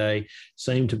bouncier and they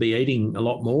seem to be eating a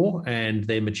lot more and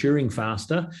they're maturing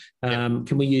faster. Can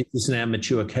we use this in our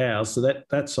mature cows? So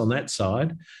that's on that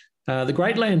side. The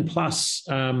Greatland Plus,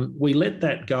 we let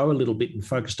that go a little bit and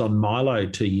focused on Milo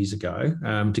 2 years ago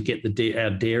to get our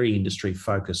dairy industry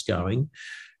focus going.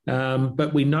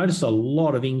 But we noticed a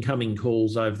lot of incoming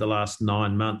calls over the last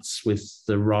 9 months with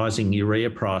the rising urea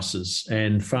prices,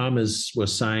 and farmers were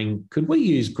saying, could we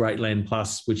use Greatland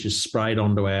Plus, which is sprayed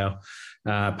onto our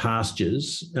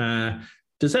pastures,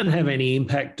 Does that have any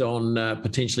impact on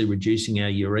potentially reducing our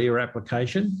urea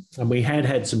application? And we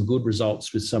had some good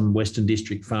results with some Western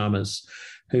District farmers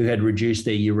who had reduced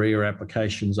their urea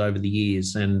applications over the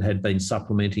years and had been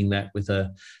supplementing that with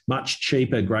a much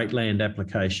cheaper Greatland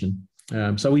application.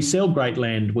 So we sell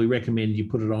Greatland. We recommend you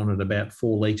put it on at about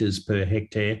 4 litres per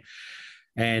hectare,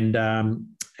 and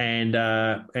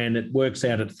it works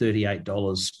out at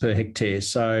 $38 per hectare.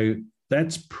 So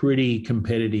that's pretty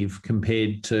competitive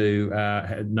compared to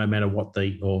no matter what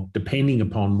or depending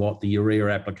upon what the urea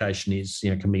application is,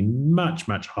 can be much,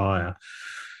 much higher.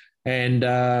 And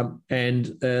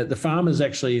the farmers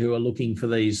actually who are looking for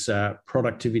these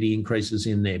productivity increases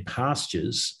in their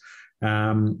pastures,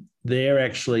 they're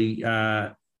actually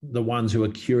the ones who are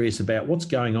curious about what's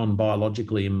going on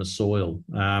biologically in my soil,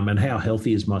 and how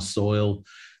healthy is my soil,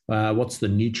 what's the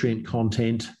nutrient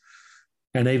content.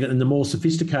 And even the more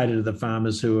sophisticated of the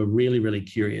farmers who are really, really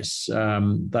curious,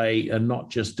 they are not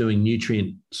just doing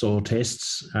nutrient soil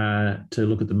tests to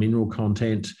look at the mineral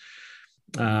content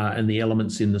and the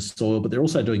elements in the soil, but they're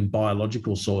also doing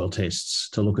biological soil tests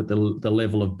to look at the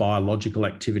level of biological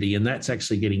activity. And that's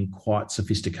actually getting quite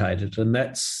sophisticated. And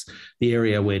that's the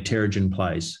area where Terragen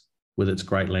plays with its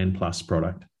Greatland Plus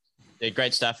product. Yeah,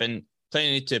 great stuff. And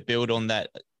plenty to build on that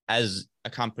as a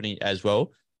company as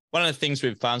well. One of the things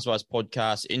with FarmsWise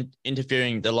podcast,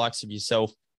 interviewing the likes of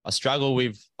yourself, I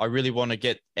really want to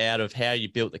get out of how you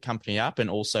built the company up and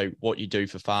also what you do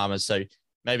for farmers. So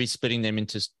maybe splitting them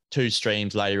into 2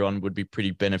 streams later on would be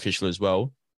pretty beneficial as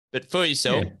well. But for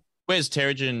yourself, Where's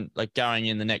Terragen going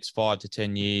in the next 5 to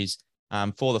 10 years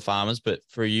for the farmers, but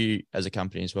for you as a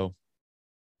company as well?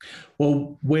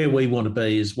 Well, where we want to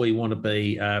be is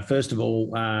first of all,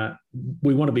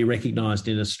 we want to be recognised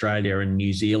in Australia and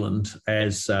New Zealand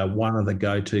as one of the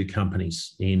go-to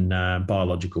companies in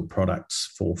biological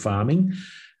products for farming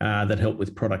that help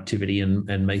with productivity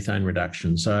and methane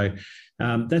reduction. So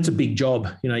that's a big job.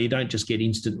 You don't just get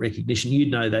instant recognition. You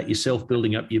know that yourself,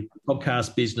 building up your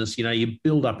podcast business, you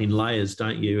build up in layers,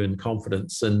 don't you, and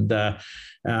confidence. And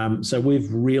so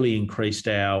we've really increased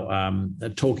our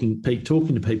talking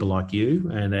to people like you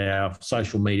and our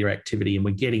social media activity, and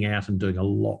we're getting out and doing a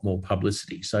lot more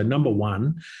publicity. So number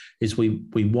one is we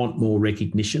want more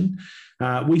recognition.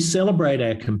 We celebrate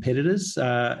our competitors.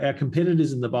 Our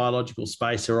competitors in the biological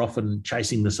space are often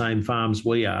chasing the same farms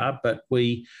we are, but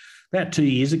about 2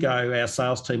 years ago, our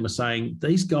sales team was saying,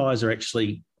 these guys are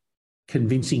actually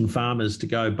convincing farmers to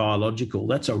go biological.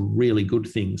 That's a really good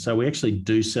thing. So we actually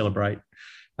do celebrate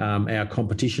our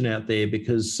competition out there,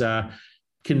 because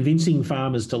convincing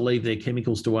farmers to leave their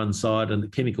chemicals to one side and the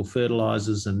chemical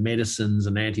fertilizers and medicines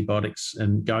and antibiotics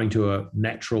and going to a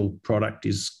natural product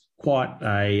is quite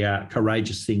a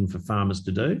courageous thing for farmers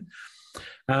to do.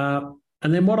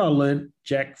 And then what I learned,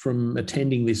 Jack, from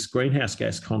attending this greenhouse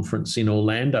gas conference in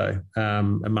Orlando a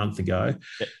month ago,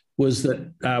 was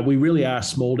that we really are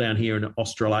small down here in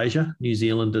Australasia, New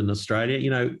Zealand and Australia.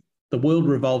 The world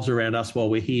revolves around us while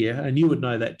we're here, and you would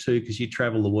know that too because you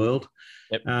travel the world.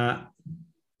 Yep.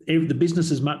 The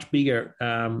business is much bigger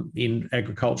in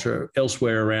agriculture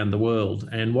elsewhere around the world.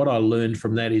 And what I learned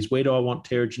from that is, where do I want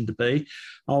Terragen to be?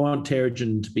 I want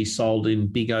Terragen to be sold in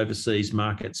big overseas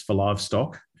markets for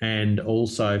livestock and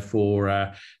also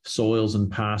for soils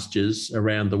and pastures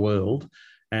around the world.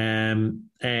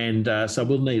 So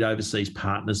we'll need overseas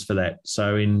partners for that.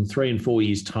 So in 3 and 4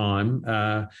 years' time,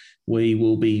 we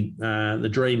will be, the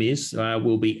dream is,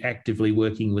 we'll be actively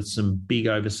working with some big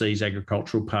overseas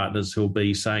agricultural partners who'll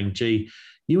be saying, gee,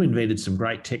 you invented some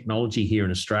great technology here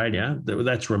in Australia.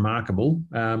 That's remarkable.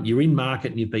 You're in market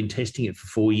and you've been testing it for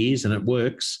 4 years and it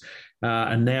works.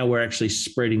 And now we're actually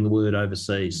spreading the word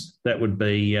overseas. That would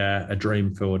be a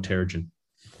dream for Terragen.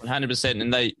 100%.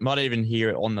 And they might even hear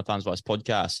it on the FarmsWise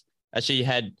podcast. Actually,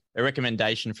 had a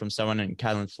recommendation from someone in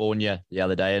California the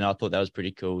other day, and I thought that was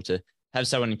pretty cool to have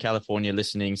someone in California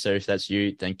listening. So if that's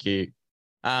you, thank you.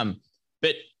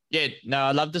 But yeah, no,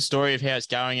 I love the story of how it's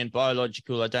going. And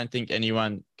biological, I don't think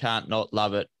anyone can't not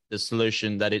love it, the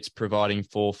solution that it's providing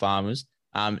for farmers,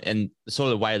 and the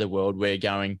sort of way of the world we're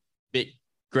going, a bit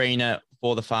greener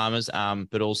for the farmers,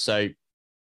 but also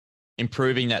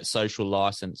improving that social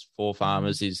license for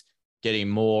farmers is getting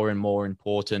more and more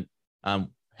important,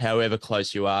 however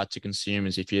close you are to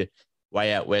consumers. If you're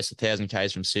way out west, 1,000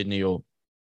 k's from Sydney, or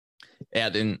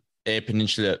out in Eyre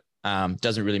Peninsula,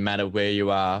 doesn't really matter where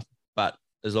you are, but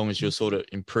as long as you're sort of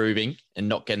improving and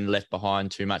not getting left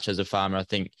behind too much as a farmer, I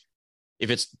think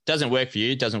if it doesn't work for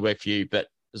you, it doesn't work for you, but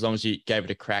as long as you gave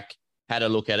it a crack, had a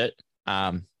look at it,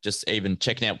 just even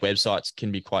checking out websites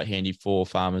can be quite handy for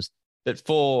farmers. But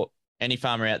for any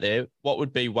farmer out there, what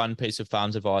would be one piece of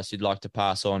farms advice you'd like to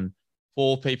pass on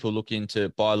for people looking into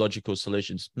biological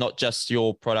solutions, not just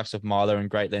your products of Milo and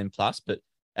Greatland Plus, but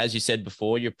as you said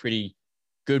before, you're pretty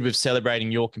good with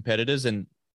celebrating your competitors, and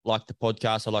like the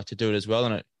podcast, I like to do it as well,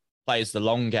 and it plays the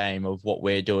long game of what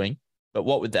we're doing. But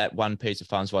what would that one piece of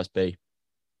farm advice be?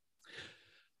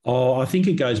 Oh, I think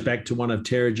it goes back to one of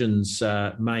Terrigen's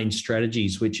main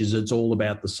strategies, which is it's all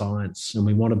about the science, and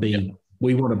we want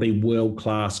to be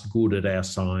world-class good at our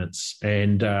science.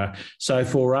 And so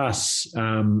for us,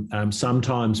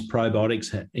 sometimes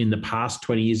probiotics in the past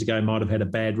 20 years ago might have had a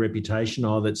bad reputation.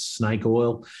 Either it's snake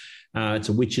oil, it's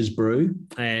a witch's brew.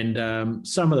 And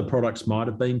some of the products might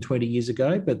have been 20 years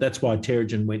ago, but that's why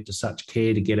Terrigen went to such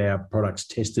care to get our products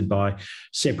tested by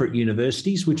separate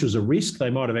universities, which was a risk. They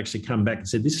might have actually come back and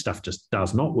said, this stuff just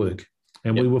does not work.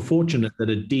 And we were fortunate that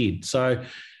it did. So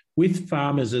with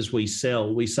farmers, as we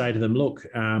sell, we say to them, look,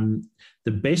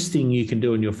 the best thing you can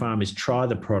do on your farm is try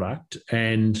the product.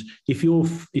 And if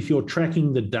you're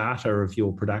tracking the data of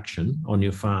your production on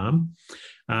your farm,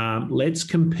 let's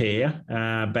compare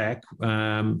back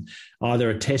either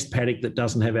a test paddock that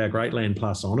doesn't have our Greatland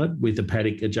Plus on it with a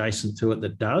paddock adjacent to it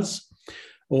that does.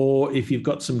 Or if you've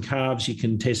got some calves, you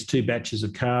can test 2 batches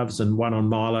of calves and one on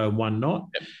Milo and one not.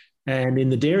 Yep. And in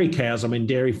the dairy cows, I mean,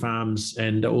 dairy farms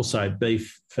and also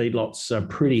beef feedlots are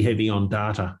pretty heavy on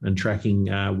data and tracking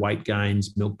weight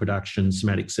gains, milk production,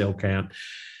 somatic cell count.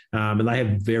 And they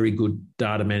have very good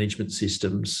data management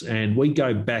systems. And we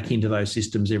go back into those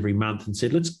systems every month and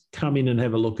said, let's come in and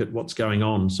have a look at what's going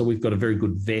on. So we've got a very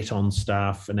good vet on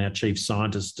staff and our chief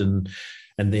scientist and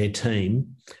their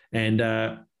team. And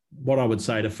what I would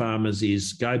say to farmers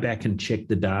is go back and check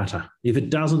the data. If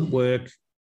it doesn't work,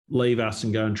 leave us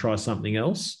and go and try something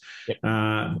else. Yep.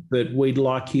 But we'd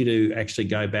like you to actually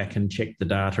go back and check the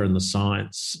data and the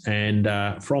science. And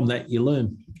from that, you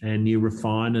learn and you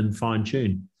refine and fine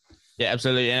tune. Yeah,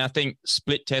 absolutely. And I think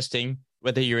split testing,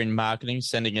 whether you're in marketing,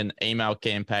 sending an email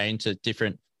campaign to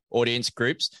different audience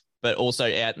groups, but also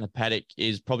out in the paddock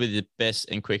is probably the best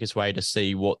and quickest way to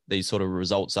see what these sort of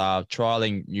results are.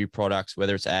 Trialing new products,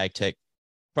 whether it's ag tech,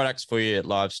 products for your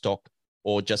livestock,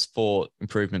 or just for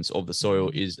improvements of the soil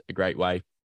is a great way.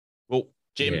 Well,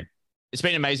 Jim, It's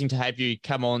been amazing to have you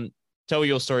come on, tell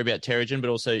your story about Terrigen, but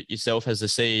also yourself as the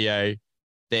CEO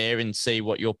there and see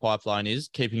what your pipeline is,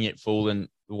 keeping it full, and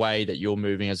the way that you're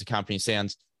moving as a company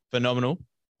sounds phenomenal.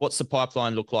 What's the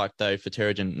pipeline look like, though, for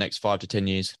Terrigen next 5 to 10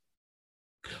 years?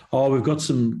 Oh, we've got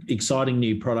some exciting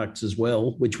new products as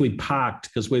well, which we parked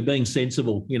because we're being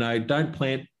sensible. You know, don't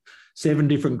plant 7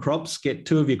 different crops, get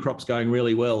 2 of your crops going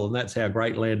really well, and that's our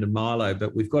Greatland and Milo.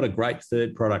 But we've got a great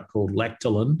third product called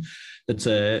Lactolin that's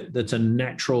a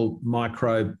natural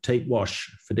microbe teat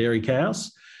wash for dairy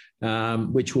cows,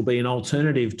 which will be an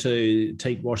alternative to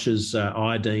teat washes.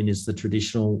 Iodine is the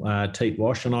traditional teat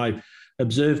wash. And I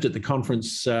observed at the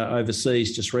conference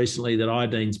overseas just recently that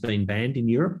iodine's been banned in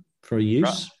Europe for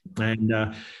use. Right.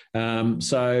 And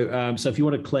so if you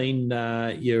want to clean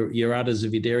your udders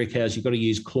of your dairy cows, you've got to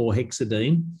use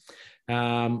chlorhexidine,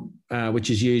 which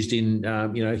is used in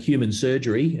human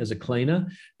surgery as a cleaner.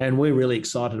 And we're really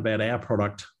excited about our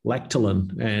product,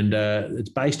 Lactolin, and it's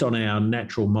based on our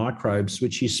natural microbes,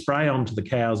 which you spray onto the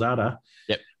cow's udder.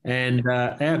 Yep. And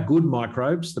our good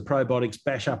microbes, the probiotics,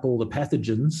 bash up all the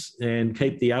pathogens and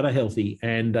keep the udder healthy.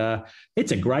 And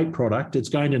it's a great product. It's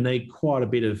going to need quite a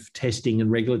bit of testing and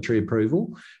regulatory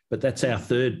approval, but that's our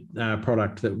third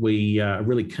product that we are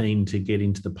really keen to get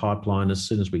into the pipeline as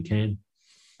soon as we can.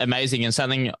 Amazing. And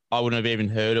something I wouldn't have even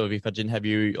heard of if I didn't have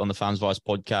you on the Farms Advice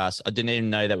podcast. I didn't even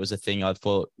know that was a thing. I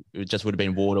thought it just would have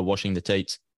been water washing the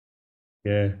teats.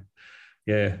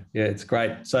 Yeah, it's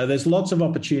great. So there's lots of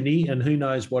opportunity, and who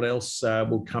knows what else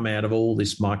will come out of all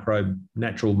this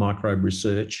natural microbe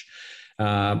research.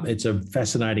 It's a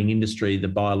fascinating industry, the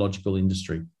biological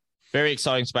industry. Very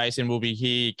exciting space, and we'll be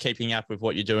here keeping up with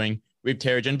what you're doing with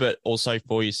Terrigen, but also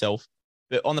for yourself.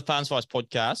 But on the Farms Advice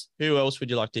podcast, who else would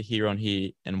you like to hear on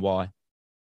here and why?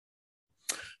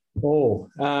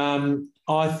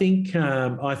 I think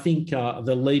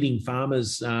the leading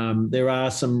farmers. There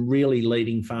are some really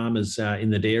leading farmers in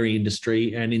the dairy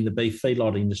industry and in the beef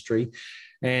feedlot industry,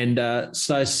 and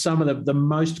so some of the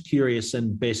most curious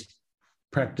and best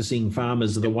practicing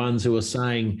farmers are the ones who are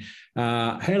saying,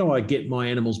 how do I get my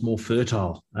animals more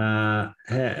fertile?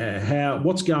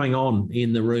 What's going on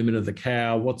in the rumen of the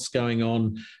cow? What's going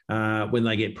on when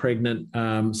they get pregnant?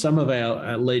 Some of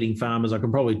our leading farmers, I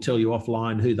can probably tell you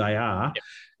offline who they are. Yep.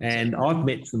 And I've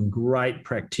met some great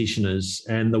practitioners,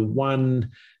 and the one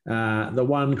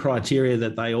criteria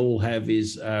that they all have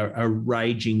is a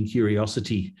raging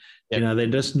curiosity. Yep. You know, they're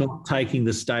just not taking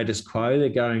the status quo. They're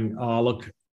going, oh, look,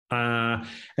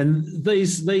 And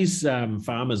these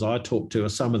farmers I talk to are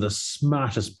some of the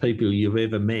smartest people you've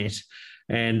ever met.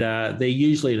 And they're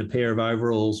usually in a pair of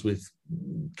overalls with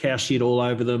cow shit all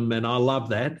over them. And I love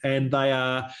that. And they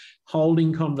are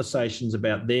holding conversations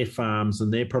about their farms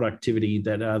and their productivity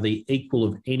that are the equal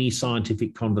of any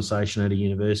scientific conversation at a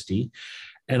university.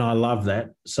 And I love that.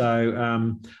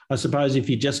 So I suppose if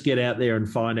you just get out there and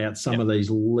find out some of these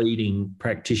leading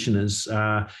practitioners,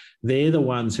 they're the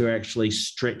ones who are actually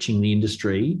stretching the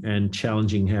industry and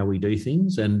challenging how we do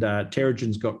things. And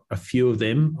Terrigen's got a few of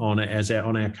them on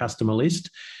our customer list,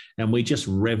 and we just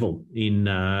revel in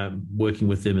working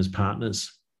with them as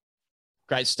partners.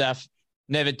 Great stuff.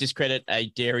 Never discredit a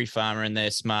dairy farmer and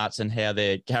their smarts and how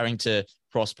they're going to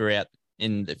prosper out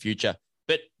in the future.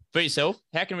 But for yourself,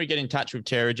 how can we get in touch with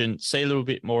Terrigen, see a little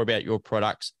bit more about your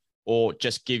products, or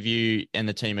just give you and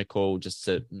the team a call just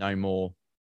to know more?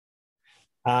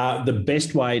 The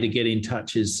best way to get in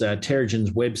touch is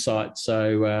Terrigen's website.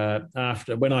 So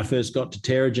when I first got to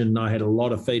Terrigen, I had a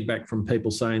lot of feedback from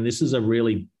people saying this is a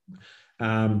really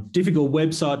difficult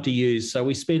website to use. So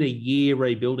we spent a year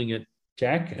rebuilding it,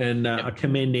 Jack, and I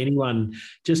commend anyone,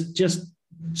 just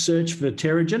search for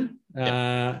Terrigen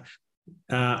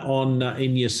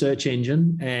in your search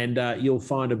engine, and you'll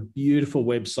find a beautiful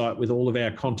website with all of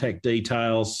our contact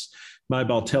details,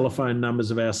 mobile telephone numbers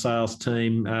of our sales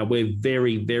team. We're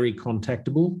very, very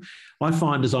contactable. I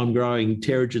find as I'm growing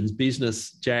Terrigen's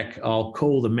business, Jack, I'll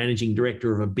call the managing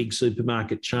director of a big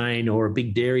supermarket chain or a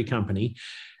big dairy company,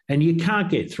 and you can't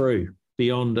get through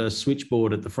beyond a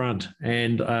switchboard at the front.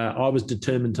 And I was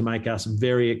determined to make us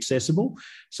very accessible.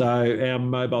 So our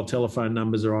mobile telephone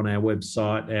numbers are on our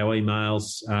website, our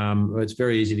emails. It's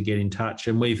very easy to get in touch.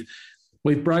 And we've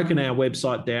broken our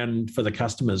website down for the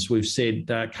customers. We've said,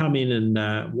 come in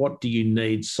and what do you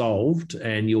need solved?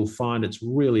 And you'll find it's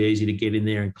really easy to get in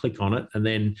there and click on it. And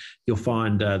then you'll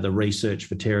find the research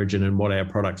for Terrigen and what our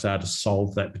products are to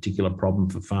solve that particular problem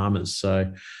for farmers.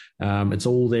 So it's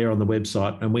all there on the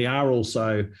website. And we are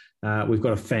also, we've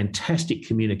got a fantastic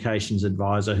communications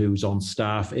advisor who's on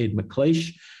staff, Ed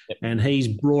McLeish, and he's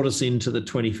brought us into the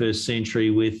 21st century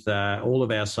with all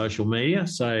of our social media.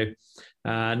 So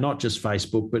not just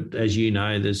Facebook, but as you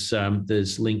know, there's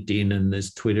LinkedIn and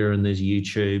there's Twitter and there's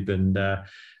YouTube and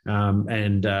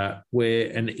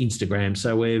Instagram.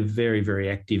 So we're very,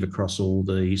 very active across all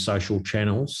the social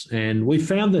channels. And we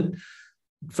found that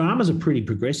farmers are pretty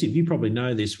progressive. You probably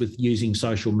know this with using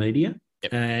social media.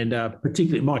 Yep. And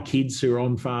particularly my kids who are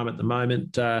on farm at the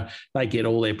moment, they get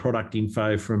all their product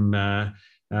info from the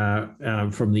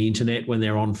internet when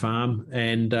they're on farm.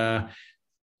 And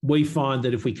we find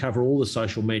that if we cover all the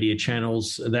social media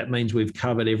channels, that means we've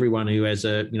covered everyone who has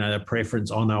a preference.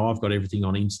 Oh no, I've got everything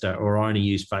on Insta, or I only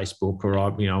use Facebook, or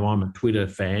I'm a Twitter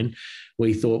fan.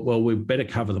 We thought, well, we better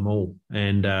cover them all,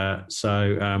 and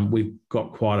so we've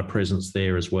got quite a presence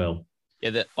there as well.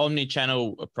 Yeah, the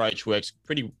omni-channel approach works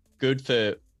pretty good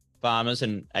for farmers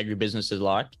and agribusinesses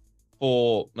alike.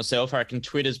 For myself, I reckon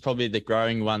Twitter's probably the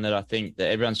growing one that I think that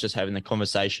everyone's just having the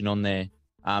conversation on there.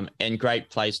 And great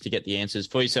place to get the answers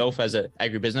for yourself as an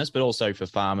agribusiness, but also for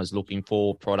farmers looking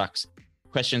for products.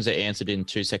 Questions are answered in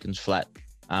 2 seconds flat,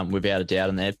 without a doubt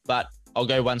in there. But I'll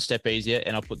go one step easier,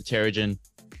 and I'll put the Terrigen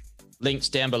links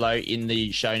down below in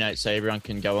the show notes so everyone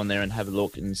can go on there and have a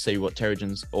look and see what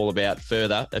Terrigen's all about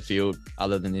further afield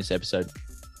other than this episode.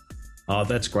 Oh,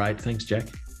 that's great. Thanks, Jack.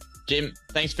 Jim,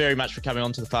 thanks very much for coming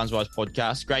on to the Farms Advice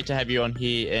podcast. Great to have you on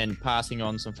here and passing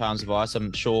on some farms advice.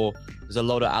 I'm sure there's a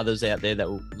lot of others out there that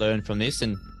will learn from this,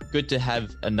 and good to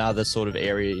have another sort of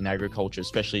area in agriculture,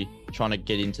 especially trying to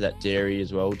get into that dairy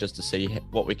as well, just to see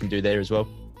what we can do there as well.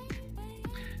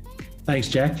 Thanks,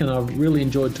 Jack, and I've really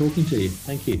enjoyed talking to you.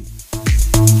 Thank you.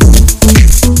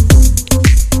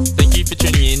 Thank you for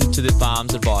tuning in to the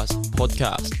Farms Advice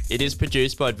podcast. It is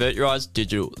produced by Adverturize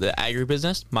Digital, the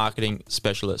agribusiness marketing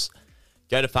specialist.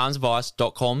 Go to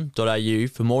farmsadvice.com.au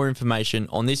for more information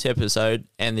on this episode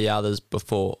and the others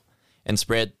before, and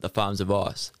spread the farms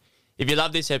advice. If you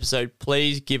love this episode,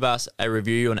 please give us a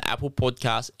review on Apple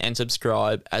Podcasts and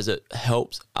subscribe, as it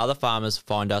helps other farmers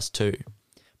find us too.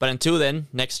 But until then,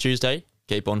 next Tuesday,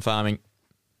 keep on farming.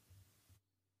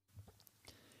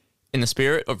 In the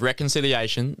spirit of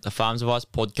reconciliation, the Farms Advice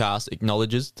podcast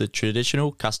acknowledges the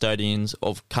traditional custodians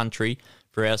of country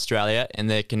for Australia and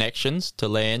their connections to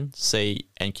land, sea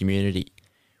and community.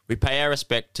 We pay our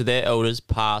respect to their elders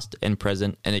past and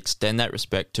present, and extend that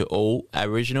respect to all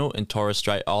Aboriginal and Torres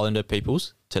Strait Islander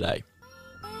peoples today.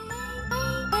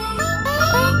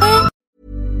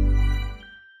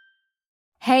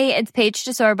 Hey, it's Paige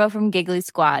DeSorbo from Giggly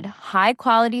Squad. High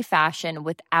quality fashion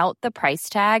without the price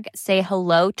tag. Say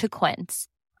hello to Quince.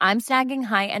 I'm snagging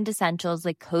high-end essentials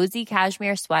like cozy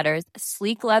cashmere sweaters,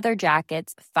 sleek leather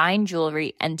jackets, fine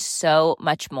jewelry, and so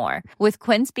much more. With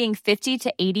Quince being 50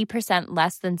 to 80%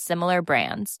 less than similar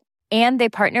brands. And they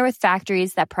partner with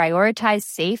factories that prioritize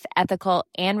safe, ethical,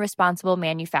 and responsible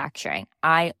manufacturing.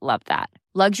 I love that.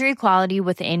 Luxury quality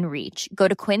within reach. Go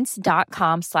to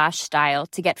quince.com/style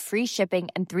to get free shipping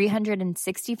and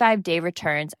 365-day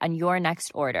returns on your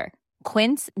next order.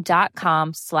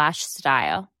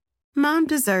 Quince.com/style. Mom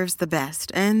deserves the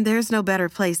best, and there's no better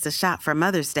place to shop for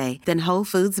Mother's Day than Whole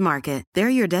Foods Market. They're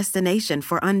your destination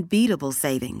for unbeatable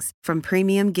savings, from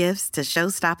premium gifts to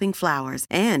show-stopping flowers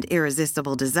and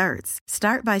irresistible desserts.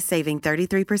 Start by saving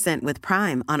 33% with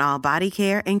Prime on all body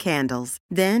care and candles.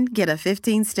 Then get a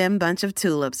 15-stem bunch of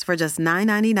tulips for just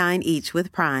 $9.99 each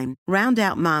with Prime. Round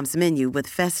out Mom's menu with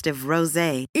festive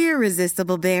rosé,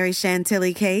 irresistible berry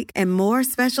chantilly cake, and more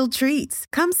special treats.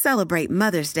 Come celebrate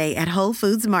Mother's Day at Whole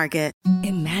Foods Market.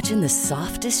 Imagine the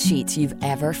softest sheets you've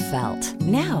ever felt.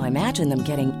 Now imagine them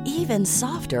getting even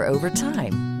softer over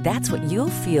time. That's what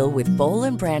you'll feel with Boll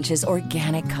 & Branch's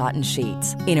organic cotton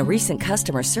sheets. In a recent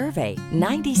customer survey,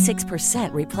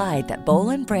 96% replied that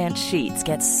Boll & Branch sheets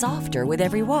get softer with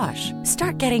every wash.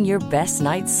 Start getting your best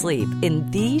night's sleep in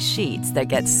these sheets that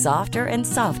get softer and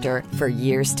softer for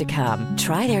years to come.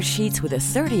 Try their sheets with a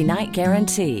 30-night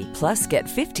guarantee. Plus, get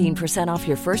 15% off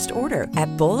your first order at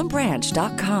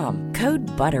bollandbranch.com. Code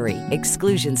BUTTERY.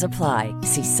 Exclusions apply.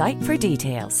 See site for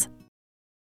details.